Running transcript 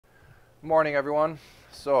Morning, everyone.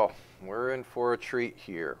 So we're in for a treat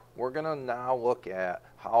here. We're going to now look at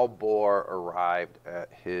how Bohr arrived at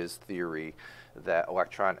his theory that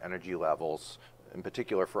electron energy levels, in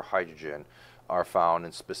particular for hydrogen, are found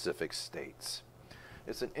in specific states.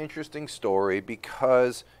 It's an interesting story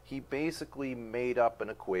because he basically made up an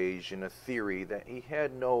equation, a theory that he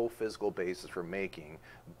had no physical basis for making,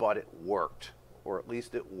 but it worked, or at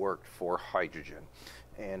least it worked for hydrogen,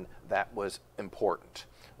 and that was important.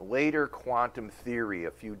 Later quantum theory,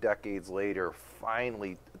 a few decades later,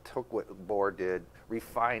 finally took what Bohr did,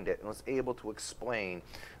 refined it, and was able to explain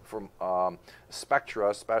from spectra,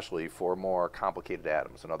 especially for more complicated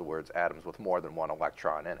atoms. In other words, atoms with more than one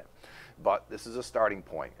electron in it. But this is a starting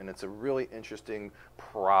point, and it's a really interesting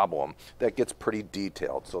problem that gets pretty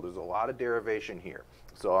detailed. So there's a lot of derivation here.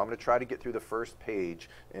 So I'm going to try to get through the first page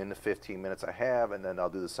in the 15 minutes I have, and then I'll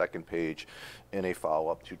do the second page in a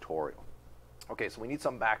follow-up tutorial. Okay, so we need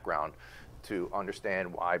some background to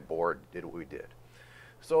understand why Bohr did what we did.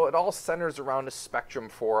 So it all centers around a spectrum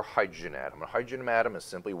for a hydrogen atom. A hydrogen atom is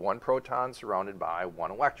simply one proton surrounded by one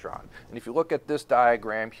electron. And if you look at this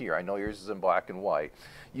diagram here, I know yours is in black and white,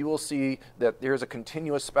 you will see that there's a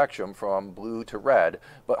continuous spectrum from blue to red,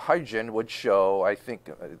 but hydrogen would show, I think,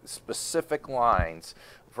 specific lines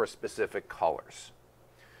for specific colors.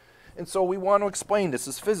 And so we want to explain this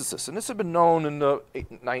as physicists, and this had been known in the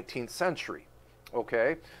 19th century.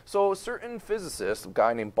 Okay, so certain physicists, a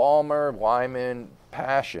guy named Balmer, Lyman,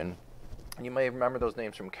 Paschen, you may remember those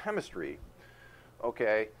names from chemistry,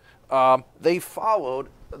 okay, they followed,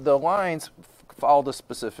 the lines followed a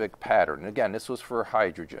specific pattern. And again, this was for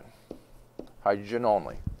hydrogen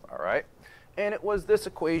only, all right? And it was this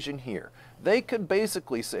equation here. They could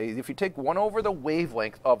basically say, if you take 1 over the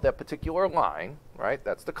wavelength of that particular line, right,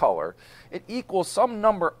 that's the color, it equals some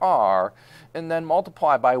number r, and then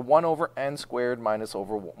multiply by 1 over n squared minus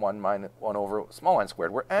over 1 over small n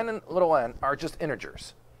squared, where n and little n are just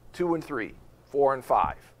integers, 2 and 3, 4 and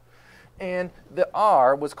 5. And the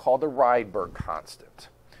r was called the Rydberg constant.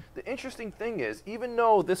 The interesting thing is, even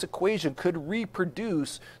though this equation could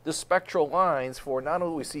reproduce the spectral lines for not only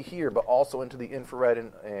what we see here, but also into the infrared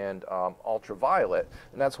and ultraviolet,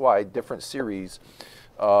 and that's why different series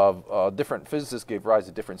of different physicists gave rise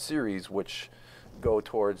to different series which go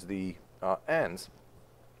towards the ends,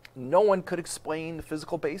 no one could explain the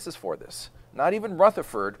physical basis for this. Not even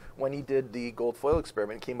Rutherford, when he did the gold foil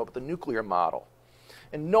experiment, came up with the nuclear model.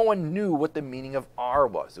 And no one knew what the meaning of R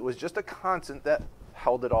was. It was just a constant that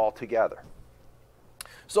held it all together.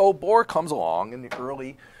 So Bohr comes along in the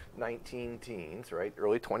early 19 teens, right,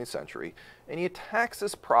 early 20th century, and he attacks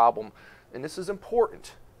this problem, and this is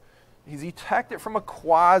important. He attacked it from a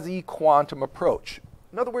quasi-quantum approach.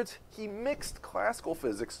 In other words, he mixed classical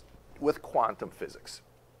physics with quantum physics.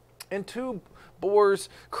 And to Bohr's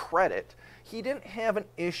credit, he didn't have an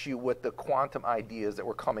issue with the quantum ideas that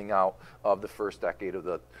were coming out of the first decade of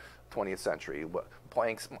the 20th century.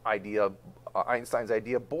 Planck's idea, Einstein's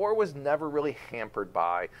idea, Bohr was never really hampered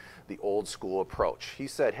by the old school approach. He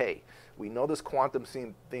said, hey, we know this quantum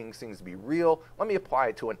thing seems to be real, let me apply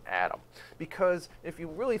it to an atom. Because if you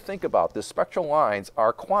really think about this, spectral lines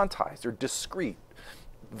are quantized, they're discrete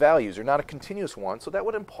values, they're not a continuous one, so that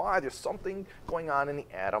would imply there's something going on in the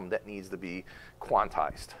atom that needs to be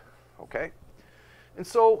quantized, okay? And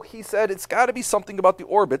so he said it's got to be something about the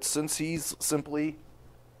orbits, since he's simply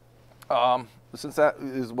since that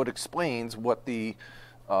is what explains what the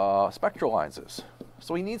spectral lines is.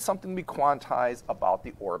 So he needs something to be quantized about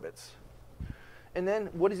the orbits. And then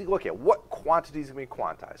what does he look at? What quantities can be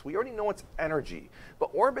quantized? We already know it's energy, but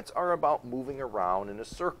orbits are about moving around in a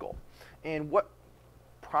circle. And what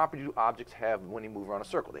property do objects have when they move around a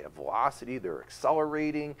circle? They have velocity, they're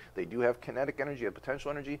accelerating, they do have kinetic energy, they have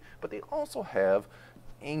potential energy, but they also have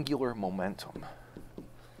angular momentum.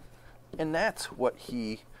 And that's what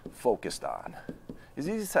he focused on. As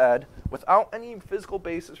he said, without any physical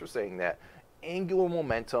basis for saying that, angular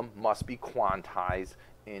momentum must be quantized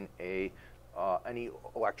in any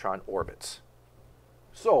electron orbits.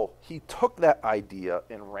 So he took that idea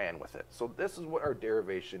and ran with it. So this is what our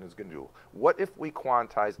derivation is going to do. What if we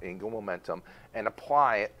quantize angular momentum and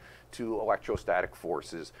apply it to electrostatic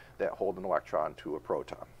forces that hold an electron to a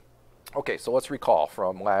proton? Okay, so let's recall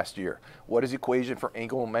from last year. What is the equation for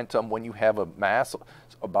angular momentum when you have a mass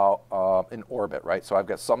about in orbit, right? So I've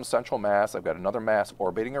got some central mass, I've got another mass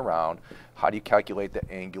orbiting around. How do you calculate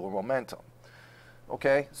the angular momentum?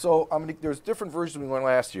 Okay, so there's different versions we learned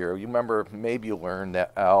last year. You remember, maybe you learned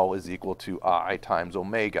that L is equal to I times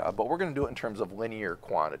omega, but we're going to do it in terms of linear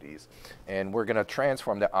quantities, and we're going to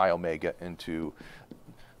transform the I omega into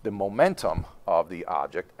the momentum of the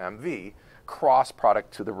object, mv, cross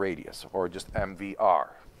product to the radius, or just MVR.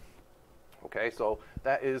 Okay, so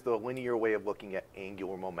that is the linear way of looking at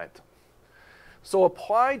angular momentum. So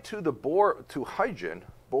applied to the hydrogen,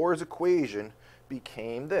 Bohr's equation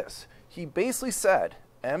became this. He basically said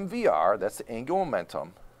MVR, that's the angular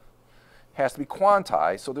momentum, has to be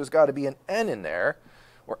quantized, so there's got to be an n in there,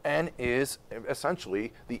 where n is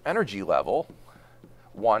essentially the energy level,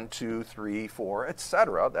 1, 2, 3, 4,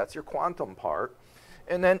 etc. That's your quantum part.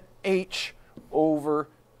 And then h over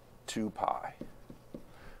 2 pi.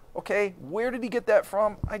 Okay, where did he get that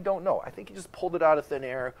from? I don't know. I think he just pulled it out of thin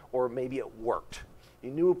air, or maybe it worked. He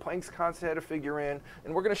knew Planck's constant had to figure in,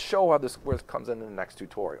 and we're going to show how where this comes in the next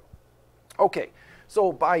tutorial. Okay,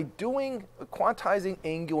 so by doing quantizing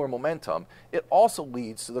angular momentum, it also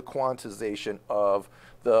leads to the quantization of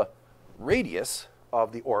the radius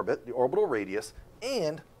of the orbit, the orbital radius,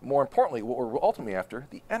 and more importantly, what we're ultimately after,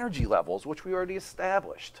 the energy levels, which we already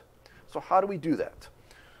established. So how do we do that?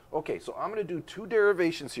 Okay, so I'm going to do two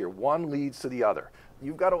derivations here. One leads to the other.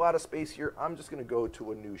 You've got a lot of space here. I'm just going to go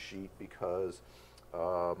to a new sheet because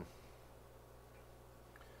I'm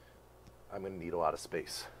going to need a lot of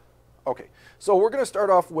space. Okay, so we're going to start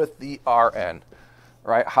off with the Rn.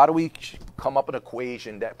 Right? How do we come up with an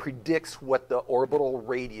equation that predicts what the orbital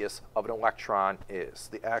radius of an electron is,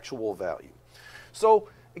 the actual value? So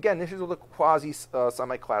again, this is where the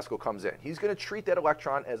quasi-semi-classical comes in. He's going to treat that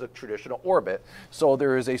electron as a traditional orbit. So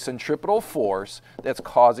there is a centripetal force that's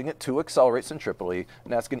causing it to accelerate centripetally,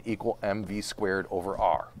 and that's going to equal mv squared over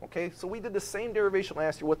r. Okay, so we did the same derivation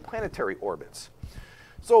last year with planetary orbits.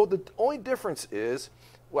 So the only difference is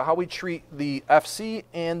how we treat the Fc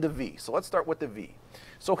and the V. So let's start with the V.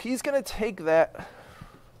 So he's going to take that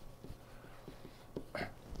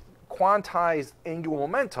quantized angular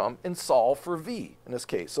momentum and solve for V in this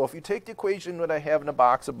case. So if you take the equation that I have in the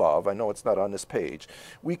box above, I know it's not on this page,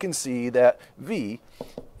 we can see that V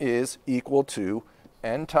is equal to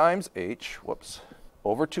n times h,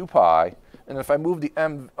 over 2 pi, and if I move the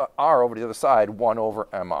r over to the other side, 1 over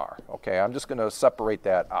mr. Okay, I'm just going to separate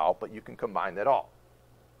that out, but you can combine that all.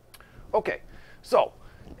 Okay, so,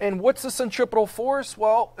 and what's the centripetal force?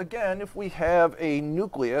 Well, again, if we have a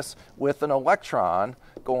nucleus with an electron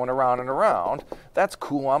going around and around, that's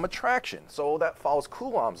Coulomb attraction. So that follows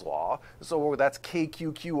Coulomb's law. So that's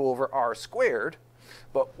kqqq over r squared.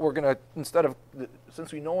 But we're going to, instead of,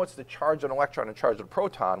 since we know it's the charge on an electron and charge on a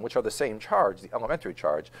proton, which are the same charge, the elementary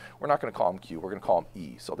charge, we're not going to call them q, we're going to call them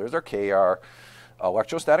e. So there's our k, our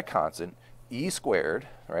electrostatic constant, e squared,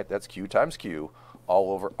 right? That's q times q,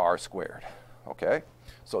 all over r squared. Okay?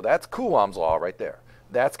 So that's Coulomb's law right there.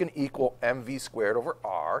 That's going to equal mv squared over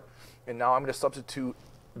r. And now I'm going to substitute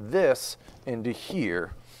this into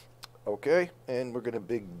here. Okay? And we're going to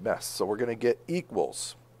big mess. So we're going to get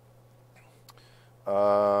equals.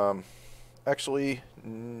 Actually,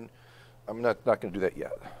 I'm not going to do that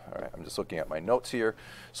yet. All right, I'm just looking at my notes here.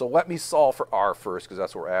 So let me solve for r first, because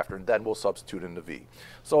that's what we're after, and then we'll substitute into v.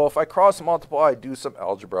 So if I cross multiply, do some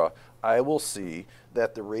algebra, I will see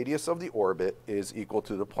that the radius of the orbit is equal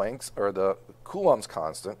to the Planck's, or the Coulomb's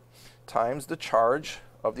constant, times the charge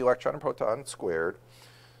of the electron and proton squared,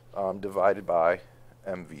 divided by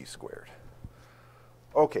mv squared.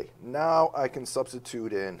 Okay, now I can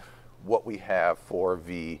substitute in what we have for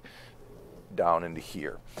v down into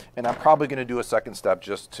here. And I'm probably going to do a second step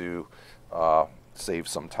just to save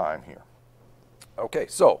some time here. Okay,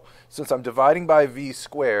 so since I'm dividing by v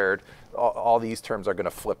squared, all these terms are going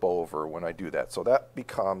to flip over when I do that. So that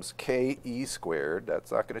becomes ke squared.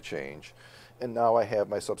 That's not going to change. And now I have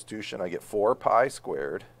my substitution. I get 4 pi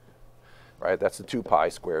squared, right? That's the 2 pi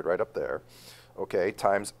squared right up there. Okay,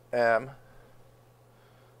 times m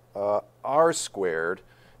r squared.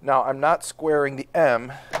 Now, I'm not squaring the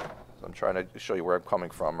m. I'm trying to show you where I'm coming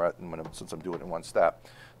from, right? Since I'm doing it in one step.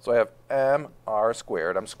 So I have m r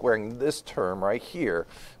squared. I'm squaring this term right here.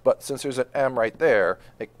 But since there's an m right there,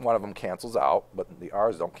 one of them cancels out, but the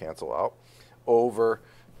r's don't cancel out, over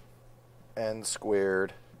n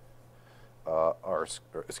squared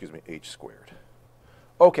h squared.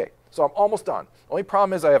 Okay, so I'm almost done. Only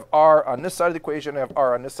problem is I have r on this side of the equation, I have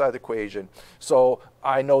r on this side of the equation. So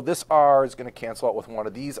I know this r is going to cancel out with one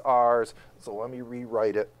of these r's. So let me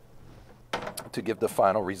rewrite it to give the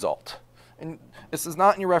final result. And this is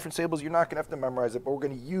not in your reference tables. You're not going to have to memorize it, but we're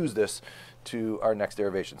going to use this to our next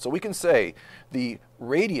derivation. So we can say the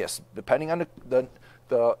radius, depending on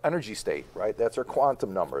the energy state, right? That's our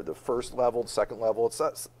quantum number. The first level, the second level,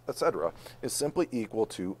 etc., is simply equal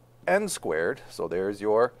to n squared, so there's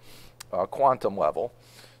your quantum level,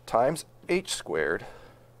 times h squared,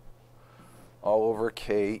 all over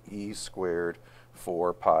ke squared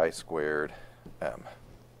 4 pi squared m.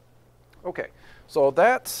 Okay, so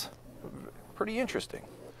that's pretty interesting.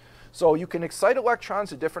 So you can excite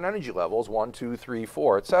electrons at different energy levels, 1, 2, 3,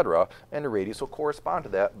 4, etc., and the radius will correspond to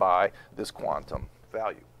that by this quantum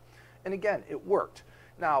value. And again, it worked.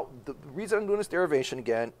 Now, the reason I'm doing this derivation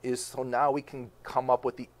again is so now we can come up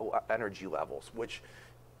with the energy levels, which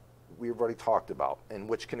we've already talked about, and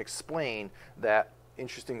which can explain that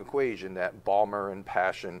interesting equation that Balmer and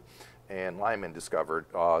Paschen and Lyman discovered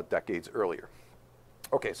decades earlier.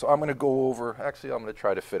 Okay, so I'm going to go over, actually I'm going to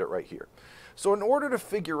try to fit it right here. So in order to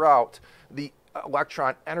figure out the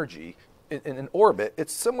electron energy in an orbit,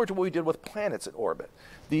 it's similar to what we did with planets in orbit.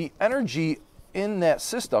 The energy in that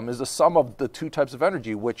system is the sum of the two types of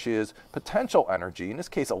energy, which is potential energy, in this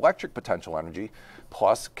case electric potential energy,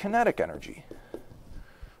 plus kinetic energy.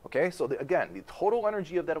 Okay, so again, the total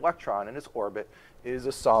energy of that electron in its orbit is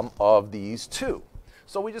the sum of these two.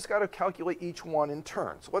 So we just got to calculate each one in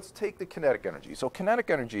turn. So let's take the kinetic energy. So kinetic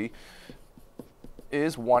energy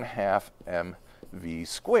is 1/2 mv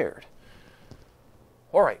squared.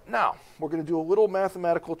 All right, now we're going to do a little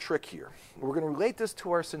mathematical trick here. We're going to relate this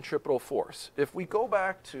to our centripetal force. If we go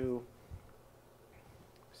back to,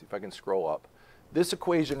 see if I can scroll up, this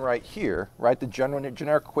equation right here, right, the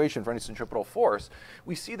generic equation for any centripetal force,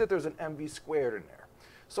 we see that there's an mv squared in there.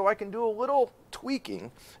 So I can do a little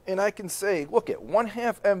tweaking and I can say, look at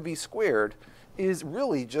 1/2 mv squared is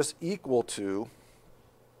really just equal to,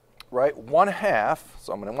 right, 1/2,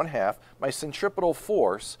 so I'm going to 1/2, my centripetal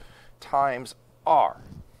force times r.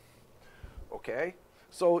 Okay?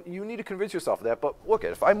 So you need to convince yourself of that, but look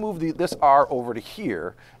at, if I move this r over to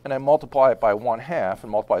here and I multiply it by 1/2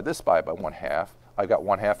 and multiply this by 1/2, I've got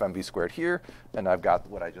 1/2 mv squared here, and I've got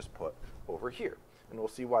what I just put over here. And we'll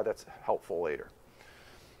see why that's helpful later.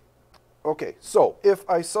 Okay, so if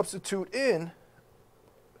I substitute in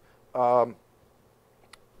the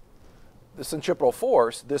centripetal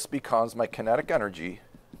force, this becomes my kinetic energy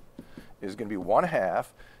is going to be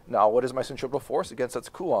 1/2. Now, what is my centripetal force? Again, that's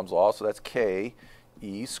Coulomb's law, so that's K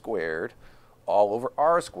E squared all over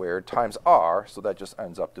r squared times r, so that just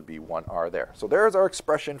ends up to be 1r there. So there's our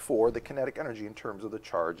expression for the kinetic energy in terms of the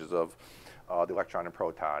charges of the electron and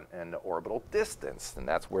proton and the orbital distance, and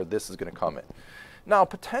that's where this is going to come in. Now,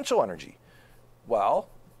 potential energy. Well,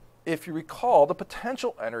 if you recall, the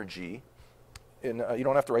potential energy, you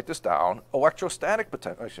don't have to write this down, electrostatic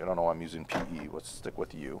potential, actually I don't know why I'm using PE, let's stick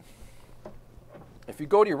with U. If you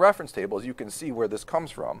go to your reference tables, you can see where this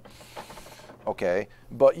comes from, okay?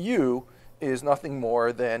 But U is nothing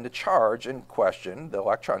more than the charge in question, the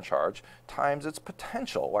electron charge, times its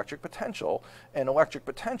potential, electric potential, and electric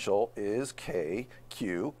potential is K,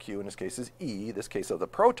 Q in this case is E, this case of the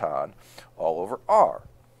proton, all over R.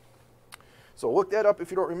 So look that up if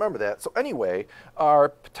you don't remember that. So anyway, our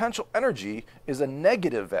potential energy is a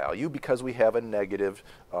negative value because we have a negative,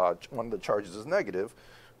 one of the charges is negative,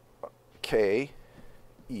 K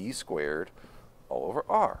E squared all over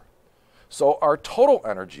R. So our total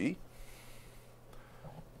energy,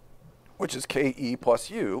 which is Ke plus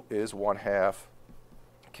U, is 1/2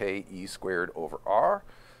 Ke squared over R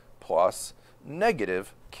plus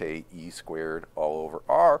negative Ke squared all over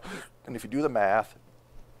R. And if you do the math,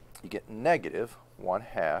 you get negative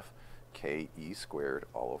 1/2 Ke squared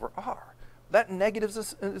all over R. That negative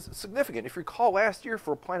is significant. If you recall last year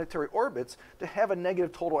for planetary orbits, to have a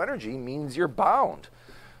negative total energy means you're bound,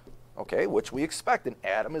 okay, which we expect. An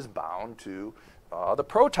atom is bound to the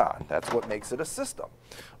proton. That's what makes it a system.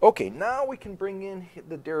 Okay, now we can bring in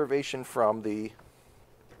the derivation from the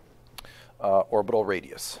orbital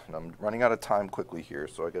radius. And I'm running out of time quickly here,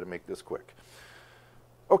 so I got to make this quick.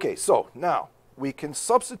 Okay, so now we can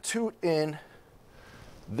substitute in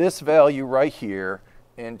this value right here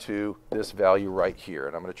into this value right here.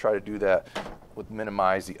 And I'm going to try to do that with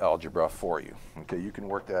minimize the algebra for you. Okay, you can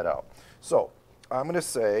work that out. So I'm going to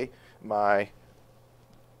say my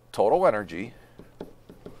total energy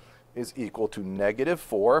is equal to negative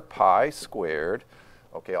 4 pi squared.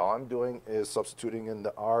 Okay, all I'm doing is substituting in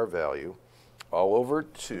the r value all over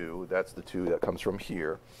 2. That's the 2 that comes from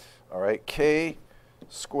here. All right, K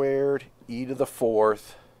squared e to the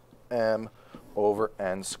 4th m over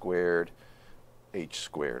n squared h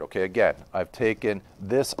squared. Okay, again, I've taken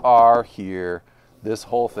this r here, this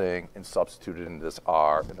whole thing, and substituted in this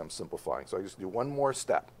r, and I'm simplifying. So I just do one more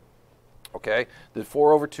step. Okay, the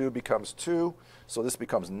 4 over 2 becomes 2, so this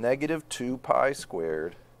becomes negative 2 pi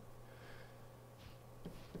squared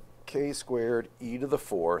K squared e to the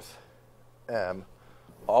 4th m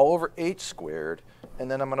all over h squared, and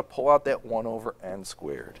then I'm going to pull out that 1 over n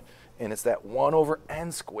squared. And it's that 1 over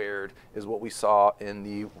n squared is what we saw in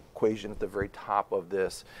the equation at the very top of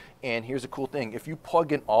this. And here's a cool thing. If you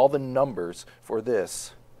plug in all the numbers for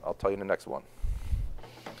this I'll tell you in the next one.